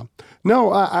 Yeah.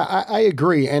 No, I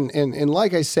agree. And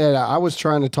like I said, I was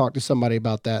trying to talk to somebody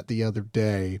about that the other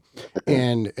day,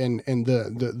 and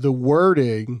the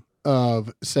wording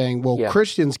of saying, well,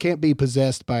 Christians can't be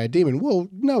possessed by a demon. Well,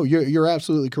 no, you're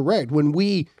absolutely correct. When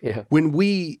we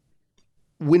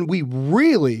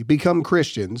really become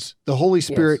Christians, the Holy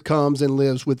Spirit comes and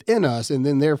lives within us, and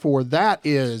then therefore that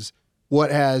is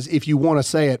what has, if you want to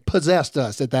say it, possessed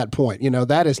us at that point.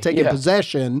 That is taking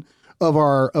possession of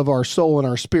our soul and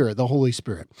our spirit, the Holy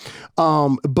Spirit.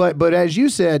 But as you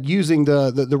said, using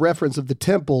the reference of the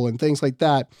temple and things like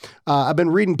that, I've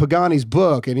been reading Pagani's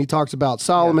book, and he talks about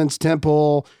Solomon's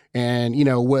temple, and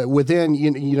within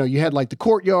you had like the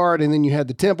courtyard, and then you had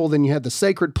the temple, then you had the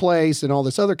sacred place, and all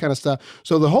this other kind of stuff.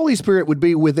 So the Holy Spirit would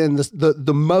be within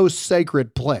the most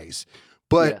sacred place.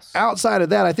 But outside of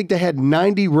that, I think they had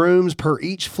 90 rooms per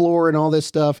each floor and all this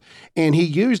stuff. And he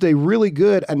used a really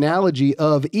good analogy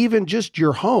of even just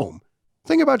your home.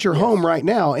 Think about your home right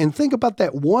now, and think about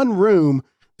that one room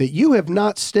that you have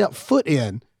not stepped foot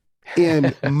in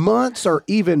months or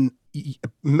even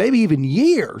maybe even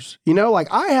years. Like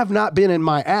I have not been in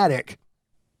my attic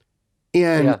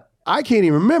in I can't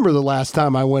even remember the last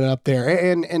time I went up there.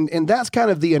 And that's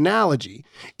kind of the analogy.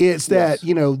 It's that,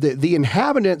 the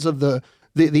inhabitants of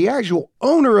the actual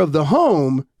owner of the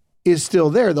home is still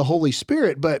there, the Holy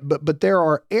Spirit, but there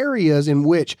are areas in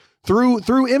which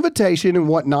through invitation and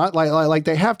whatnot, like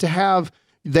demons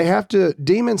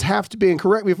have to be, and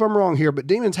correct me if I'm wrong here, but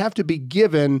demons have to be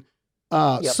given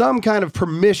some kind of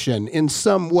permission in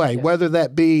some way, whether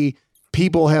that be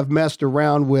people have messed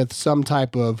around with some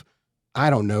type of I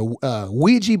don't know,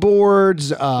 Ouija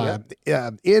boards,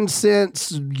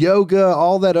 incense, yoga,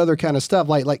 all that other kind of stuff.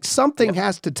 Like something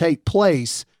has to take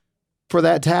place for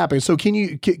that to happen. So can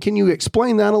you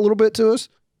explain that a little bit to us?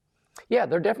 Yeah,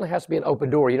 there definitely has to be an open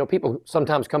door. You know, people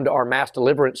sometimes come to our mass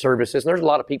deliverance services, and there's a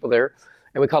lot of people there,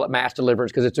 and we call it mass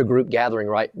deliverance because it's a group gathering,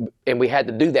 right? And we had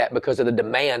to do that because of the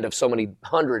demand of so many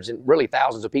hundreds and really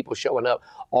thousands of people showing up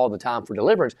all the time for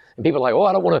deliverance. And people are like, oh,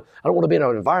 I don't want to be in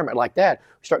an environment like that.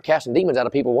 We start casting demons out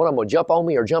of people. One of them will jump on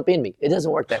me or jump in me. It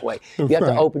doesn't work that way. You have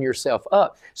to open yourself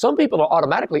up. Some people are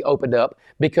automatically opened up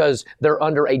because they're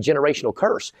under a generational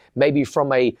curse, maybe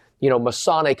from a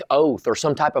Masonic oath or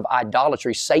some type of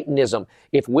idolatry, Satanism.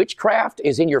 If witchcraft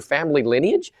is in your family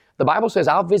lineage, the Bible says,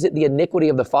 I'll visit the iniquity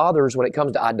of the fathers when it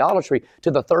comes to idolatry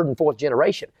to the third and fourth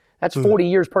generation. That's 40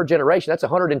 years per generation. That's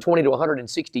 120 to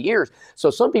 160 years. So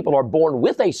some people are born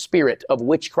with a spirit of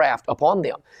witchcraft upon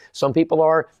them. Some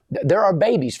people there are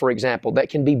babies, for example, that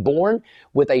can be born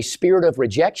with a spirit of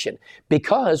rejection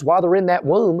because while they're in that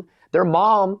womb, their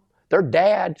mom, their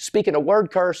dad speaking a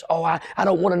word curse, oh, I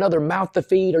don't want another mouth to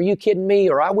feed. Are you kidding me?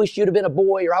 Or I wish you'd have been a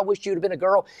boy, or I wish you'd have been a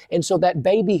girl. And so that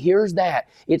baby hears that.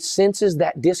 It senses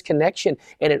that disconnection,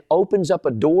 and it opens up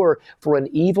a door for an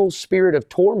evil spirit of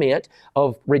torment,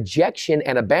 of rejection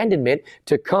and abandonment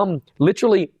to come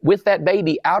literally with that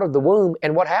baby out of the womb.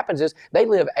 And what happens is they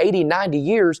live 80, 90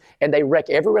 years, and they wreck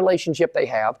every relationship they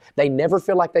have. They never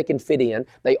feel like they can fit in.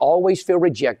 They always feel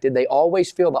rejected. They always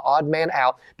feel the odd man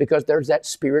out because there's that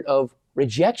spirit of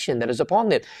rejection that is upon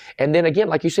them. And then again,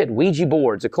 like you said, Ouija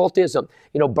boards, occultism,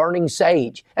 burning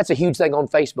sage. That's a huge thing on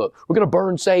Facebook. We're going to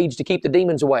burn sage to keep the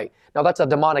demons away. Now that's a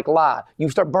demonic lie. You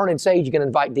start burning sage, you're going to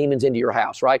invite demons into your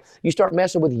house, right? You start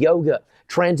messing with yoga,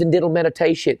 transcendental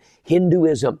meditation,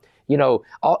 Hinduism,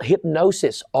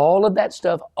 hypnosis. All of that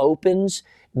stuff opens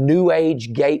New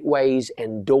Age gateways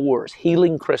and doors,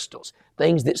 healing crystals,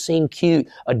 things that seem cute,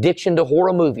 addiction to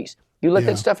horror movies. You let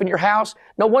that stuff in your house,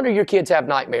 no wonder your kids have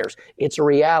nightmares. It's a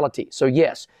reality. So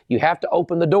yes, you have to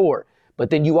open the door,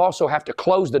 but then you also have to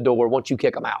close the door once you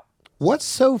kick them out. What's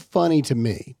so funny to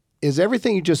me is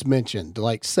everything you just mentioned,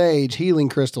 like sage, healing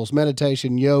crystals,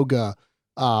 meditation, yoga,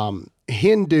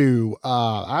 Hindu,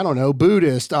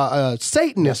 Buddhist,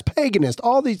 Satanist, paganist,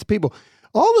 all these people,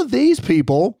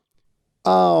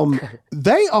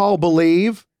 they all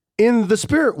believe in the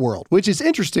spirit world, which is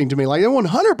interesting to me. Like they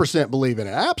 100% believe in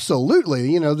it.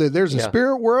 Absolutely. There's a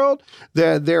spirit world,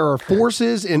 that there are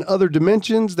forces in other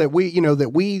dimensions that we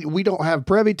don't have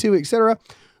privy to, etc.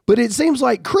 But it seems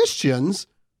like Christians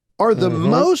are the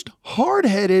most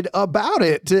hard-headed about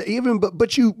it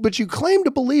but you claim to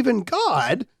believe in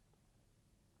God,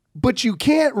 but you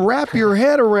can't wrap your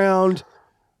head around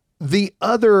the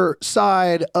other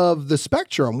side of the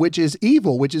spectrum, which is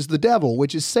evil, which is the devil,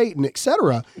 which is Satan,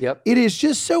 etc. Yep. It is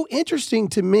just so interesting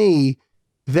to me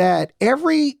that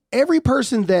every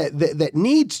person that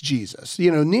needs Jesus,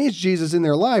 needs Jesus in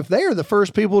their life, they are the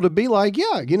first people to be like,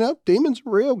 demons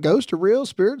are real, ghosts are real,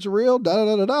 spirits are real,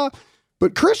 da-da-da-da-da.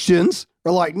 But Christians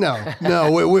are like, no,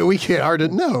 we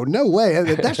can't, no way.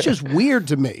 That's just weird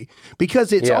to me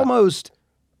because it's almost...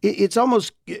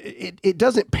 It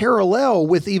doesn't parallel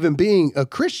with even being a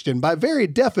Christian. By very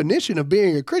definition of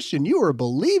being a Christian, you are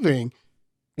believing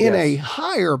in a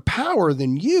higher power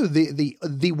than you,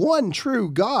 the one true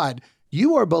God.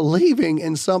 You are believing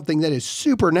in something that is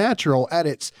supernatural at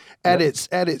its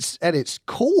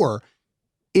core.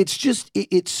 It's just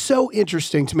it's so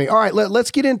interesting to me. All right, let's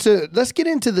get into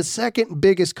the second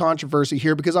biggest controversy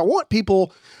here because I want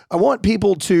people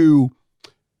to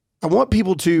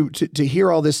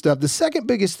hear all this stuff. The second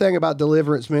biggest thing about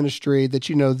deliverance ministry that,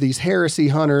 these heresy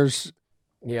hunters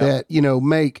that,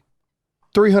 make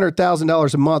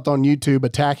 $300,000 a month on YouTube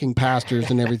attacking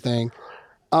pastors and everything.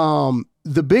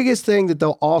 The biggest thing that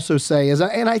they'll also say is,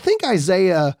 and I think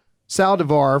Isaiah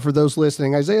Saldivar, for those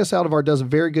listening, Isaiah Saldivar does a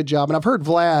very good job. And I've heard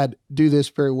Vlad do this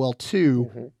very well too.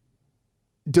 Mm-hmm.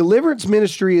 Deliverance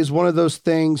ministry is one of those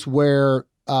things where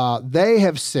they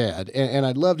have said, and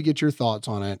I'd love to get your thoughts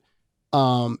on it,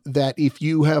 that if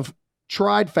you have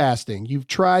tried fasting, you've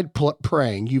tried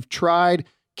praying, you've tried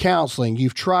counseling,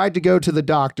 you've tried to go to the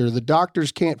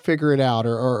doctors can't figure it out,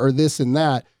 or this and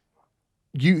that,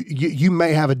 you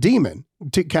may have a demon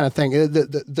kind of thing.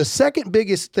 The second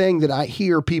biggest thing that I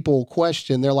hear people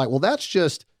question, they're like, well, that's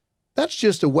just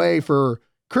a way for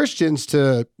Christians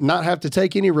to not have to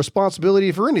take any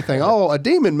responsibility for anything. Oh, a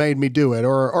demon made me do it.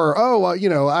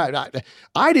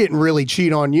 I didn't really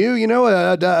cheat on you.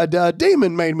 A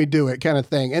demon made me do it kind of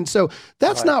thing. And so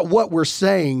that's not what we're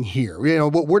saying here.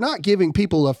 But we're not giving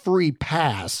people a free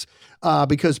pass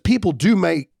because people do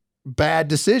make bad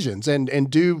decisions and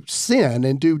do sin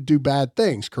and do bad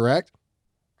things, correct?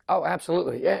 Oh,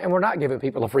 absolutely. Yeah, and we're not giving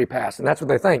people a free pass. And that's what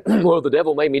they think. Well, the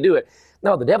devil made me do it.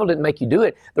 No, the devil didn't make you do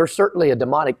it. There's certainly a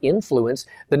demonic influence.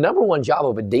 The number one job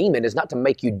of a demon is not to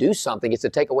make you do something. It's to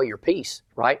take away your peace,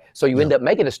 right? So you end up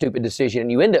making a stupid decision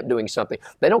and you end up doing something.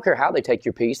 They don't care how they take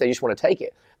your peace. They just want to take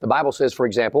it. The Bible says, for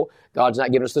example, God's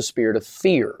not given us the spirit of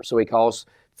fear. So he calls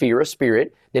fear a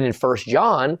spirit. Then in 1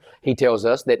 John, he tells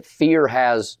us that fear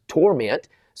has torment.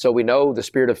 So we know the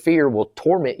spirit of fear will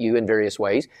torment you in various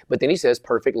ways. But then he says,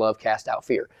 perfect love cast out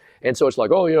fear. And so it's like,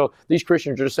 oh, you know, these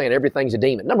Christians are just saying everything's a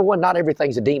demon. Number one, not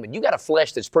everything's a demon. You got a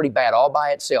flesh that's pretty bad all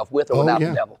by itself, with or without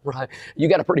the devil, right? You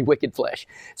got a pretty wicked flesh.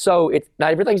 So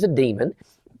not everything's a demon,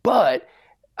 but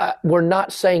we're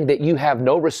not saying that you have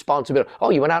no responsibility.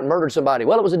 Oh, you went out and murdered somebody.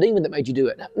 Well, it was a demon that made you do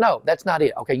it. No, that's not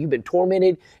it. Okay, you've been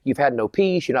tormented. You've had no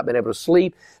peace. You've not been able to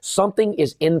sleep. Something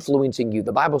is influencing you.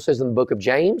 The Bible says in the book of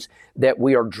James that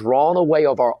we are drawn away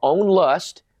of our own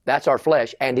lust, that's our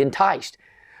flesh, and enticed.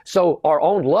 So our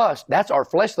own lust, that's our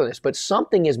fleshliness, but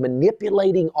something is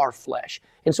manipulating our flesh.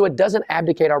 And so it doesn't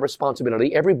abdicate our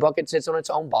responsibility. Every bucket sits on its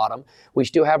own bottom. We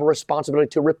still have a responsibility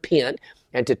to repent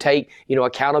and to take,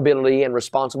 accountability and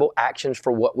responsible actions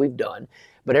for what we've done.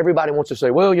 But everybody wants to say,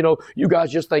 well, you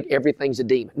guys just think everything's a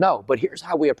demon. No, but here's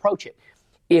how we approach it.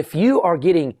 If you are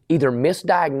getting either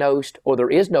misdiagnosed or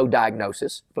there is no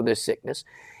diagnosis for this sickness,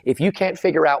 if you can't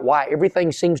figure out why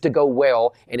everything seems to go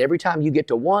well, and every time you get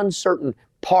to one certain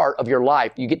part of your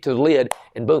life, you get to the lid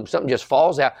and boom, something just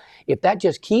falls out. If that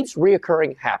just keeps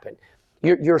reoccurring happen,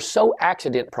 you're so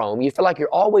accident prone. You feel like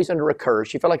you're always under a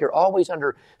curse. You feel like you're always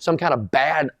under some kind of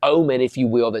bad omen, if you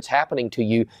will, that's happening to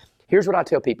you. Here's what I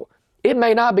tell people. It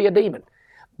may not be a demon,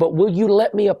 but will you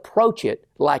let me approach it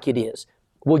like it is?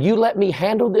 Will you let me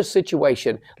handle this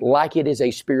situation like it is a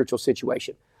spiritual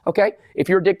situation? Okay, if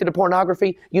you're addicted to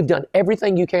pornography, you've done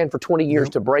everything you can for 20 years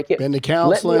to break it. Been to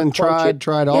counseling,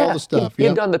 tried all the stuff.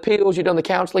 You've done the pills, you've done the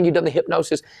counseling, you've done the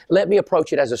hypnosis. Let me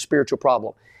approach it as a spiritual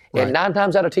problem. Right. And 9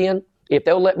 times out of 10, if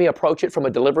they'll let me approach it from a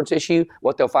deliverance issue,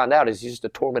 what they'll find out is it's just a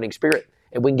tormenting spirit.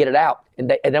 And we can get it out. And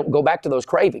they don't go back to those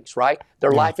cravings, right?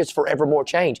 Their life is forevermore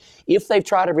changed. If they've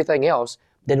tried everything else,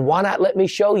 then why not let me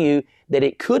show you that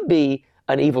it could be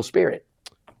an evil spirit?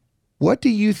 What do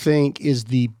you think is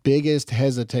the biggest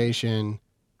hesitation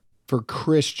for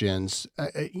Christians?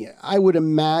 I would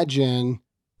imagine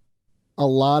a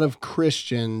lot of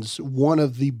Christians, one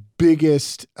of the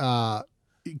biggest,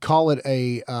 call it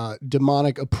a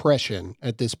demonic oppression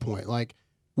at this point,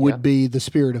 would be the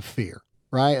spirit of fear,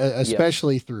 right?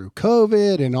 Especially through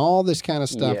COVID and all this kind of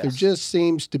stuff. There just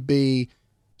seems to be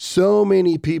so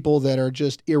many people that are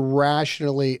just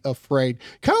irrationally afraid.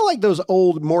 Kind of like those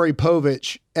old Maury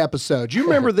Povich episodes. You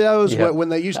remember those when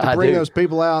they used to bring those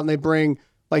people out and they bring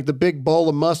like the big bowl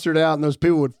of mustard out and those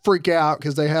people would freak out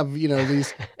because they have,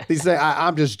 these things.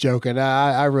 I'm just joking.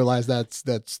 I realize that's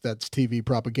TV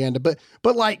propaganda, but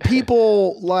like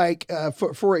people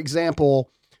for example,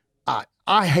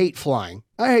 I hate flying.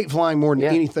 I hate flying more than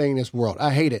anything in this world. I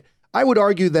hate it. I would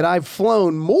argue that I've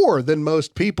flown more than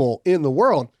most people in the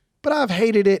world, but I've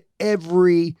hated it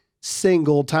every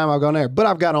single time I've gone there. But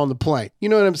I've got on the plane. You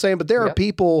know what I'm saying? But there are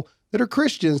people that are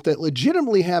Christians that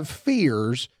legitimately have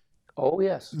fears. Oh,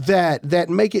 yes. That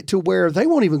make it to where they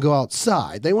won't even go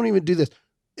outside. They won't even do this.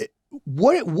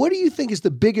 What do you think is the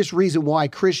biggest reason why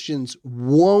Christians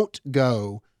won't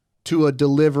go to a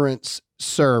deliverance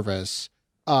service?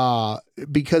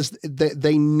 Because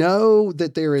they know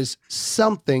that there is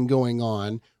something going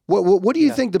on. What do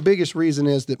you think the biggest reason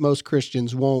is that most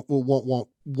Christians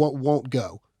won't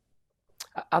go?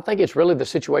 I think it's really the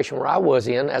situation where I was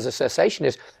in as a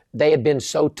cessationist. They had been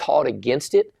so taught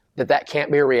against it that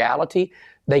can't be a reality.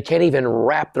 They can't even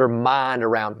wrap their mind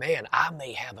around, man, I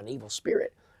may have an evil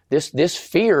spirit. This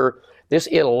fear, this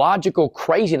illogical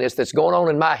craziness that's going on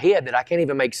in my head that I can't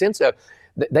even make sense of.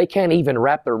 They can't even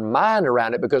wrap their mind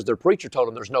around it because their preacher told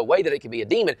them there's no way that it could be a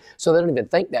demon. So they don't even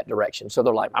think that direction. So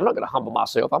they're like, I'm not going to humble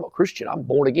myself. I'm a Christian. I'm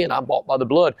born again. I'm bought by the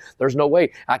blood. There's no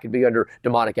way I could be under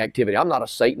demonic activity. I'm not a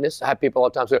Satanist. I have people all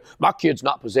the time say, my kid's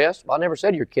not possessed. Well, I never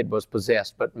said your kid was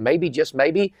possessed, but maybe, just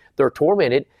maybe, they're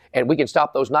tormented. And we can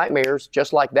stop those nightmares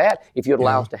just like that if you'd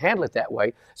allow us to handle it that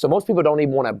way. So most people don't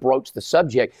even want to broach the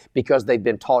subject because they've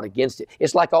been taught against it.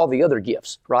 It's like all the other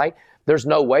gifts, right? There's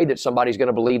no way that somebody's going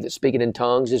to believe that speaking in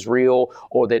tongues is real,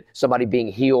 or that somebody being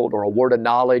healed, or a word of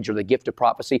knowledge, or the gift of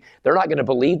prophecy. They're not going to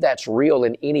believe that's real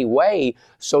in any way,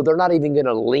 so they're not even going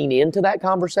to lean into that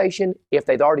conversation. If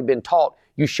they've already been taught,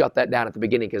 you shut that down at the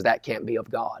beginning because that can't be of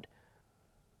God.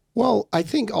 Well, I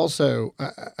think also,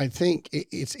 I think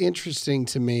it's interesting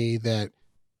to me that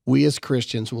we as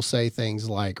Christians will say things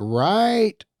like,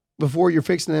 right before you're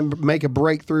fixing to make a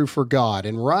breakthrough for God,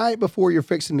 and right before you're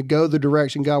fixing to go the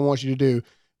direction God wants you to do,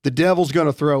 the devil's going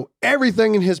to throw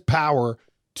everything in his power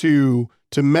to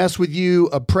mess with you,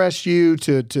 oppress you,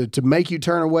 to make you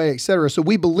turn away, etc. So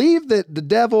we believe that the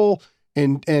devil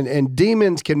and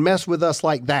demons can mess with us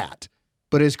like that.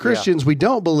 But as Christians, we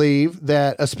don't believe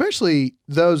that, especially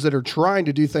those that are trying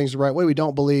to do things the right way, we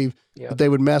don't believe that they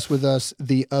would mess with us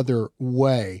the other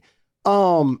way.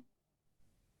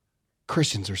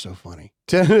 Christians are so funny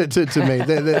to me.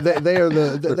 They are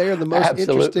the most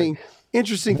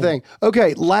interesting thing.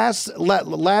 Okay,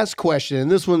 last question, and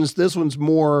this one's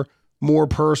more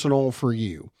personal for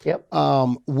you. Yep.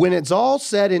 When it's all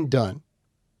said and done,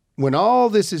 when all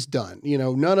this is done,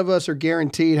 none of us are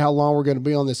guaranteed how long we're going to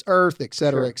be on this earth, et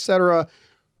cetera, et cetera.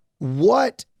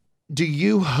 What do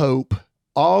you hope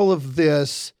all of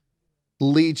this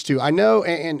leads to? I know,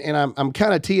 and I'm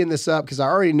kind of teeing this up because I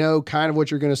already know kind of what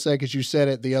you're going to say because you said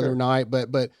it the other night,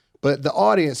 but the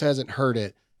audience hasn't heard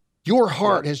it. Your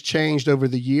heart has changed over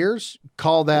the years.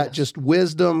 Call that just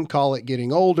wisdom, call it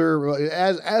getting older,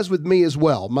 as with me as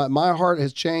well. My heart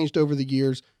has changed over the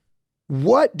years.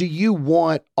 What do you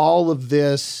want all of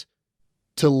this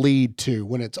to lead to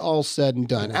when it's all said and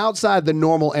done? Outside the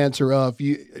normal answer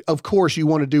of course you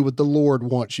want to do what the Lord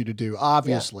wants you to do.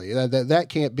 Obviously, that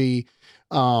can't be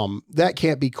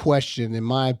questioned in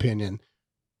my opinion.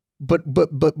 But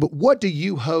what do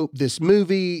you hope this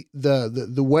movie,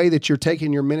 the way that you're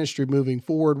taking your ministry moving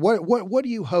forward, what do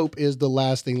you hope is the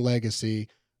lasting legacy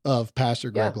of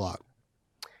Pastor Greg Locke?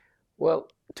 Well,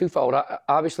 twofold. I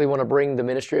obviously want to bring the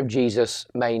ministry of Jesus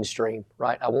mainstream,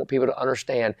 right? I want people to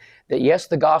understand that, yes,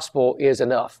 the gospel is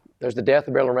enough. There's the death,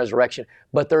 the burial, and resurrection,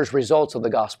 but there's results of the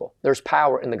gospel. There's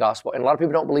power in the gospel. And a lot of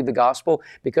people don't believe the gospel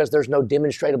because there's no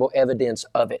demonstrable evidence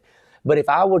of it. But if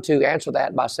I were to answer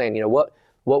that by saying, what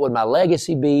would my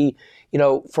legacy be?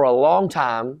 For a long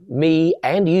time, me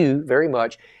and you very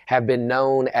much have been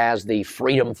known as the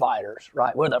freedom fighters,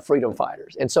 right? We're the freedom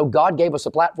fighters. And so God gave us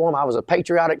a platform. I was a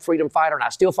patriotic freedom fighter, and I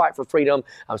still fight for freedom.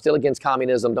 I'm still against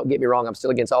communism. Don't get me wrong. I'm still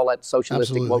against all that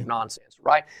socialistic woke nonsense,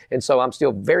 right? And so I'm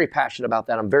still very passionate about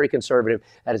that. I'm very conservative.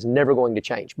 That is never going to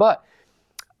change. But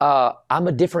I'm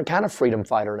a different kind of freedom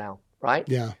fighter now, right?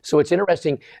 Yeah. So it's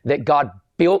interesting that God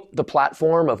built the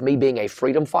platform of me being a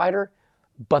freedom fighter,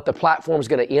 but the platform is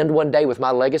going to end one day with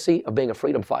my legacy of being a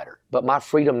freedom fighter. But my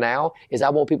freedom now is I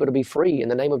want people to be free in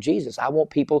the name of Jesus. I want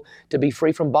people to be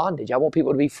free from bondage. I want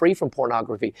people to be free from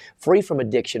pornography, free from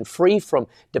addiction, free from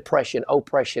depression,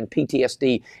 oppression,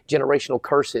 PTSD, generational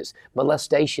curses,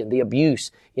 molestation, the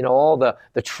abuse, all the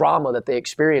trauma that they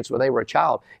experienced when they were a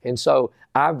child. And so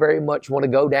I very much want to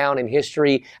go down in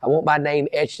history. I want my name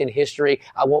etched in history.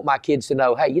 I want my kids to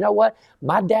know, hey, you know what?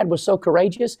 My dad was so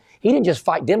courageous. He didn't just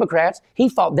fight Democrats. He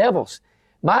fought devils.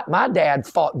 My dad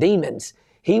fought demons.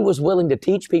 He was willing to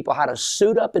teach people how to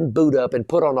suit up and boot up and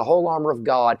put on the whole armor of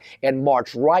God and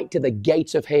march right to the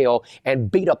gates of hell and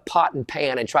beat a pot and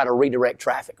pan and try to redirect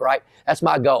traffic, right? That's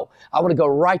my goal. I want to go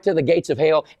right to the gates of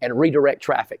hell and redirect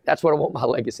traffic. That's what I want my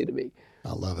legacy to be.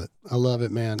 I love it. I love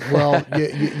it, man. Well,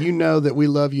 you know that we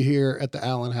love you here at the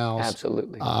Allen House.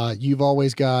 Absolutely. You've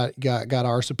always got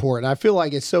our support. And I feel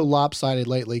like it's so lopsided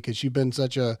lately because you've been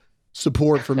such a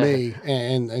support for me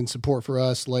and support for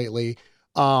us lately.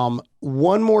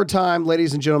 One more time,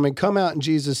 ladies and gentlemen, come out in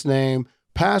Jesus' name.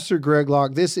 Pastor Greg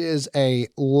Locke, this is a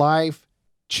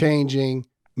life-changing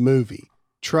movie.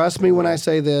 Trust me when I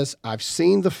say this. I've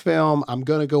seen the film. I'm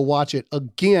going to go watch it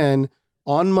again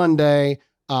on Monday.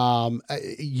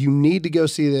 You need to go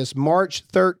see this March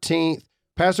 13th.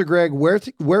 Pastor Greg,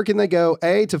 where can they go?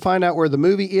 A, to find out where the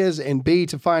movie is, and B,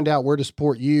 to find out where to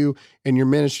support you and your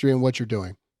ministry and what you're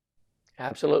doing.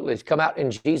 Absolutely. Come out in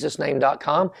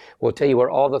JesusName.com. We'll tell you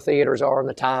where all the theaters are and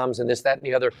the times and this, that, and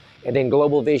the other. And then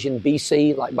Global Vision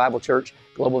BC, like Bible Church,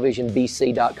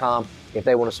 globalvisionbc.com. If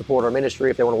they want to support our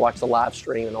ministry, if they want to watch the live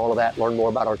stream and all of that, learn more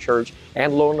about our church,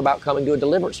 and learn about coming to a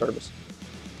deliverance service.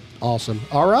 Awesome.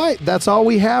 All right. That's all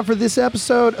we have for this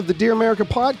episode of the Dear America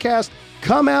podcast.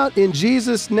 Come out in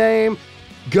Jesus' name.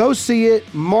 Go see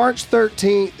it March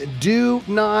 13th. Do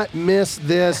not miss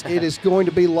this. It is going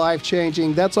to be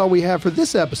life-changing. That's all we have for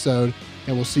this episode,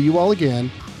 and we'll see you all again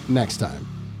next time.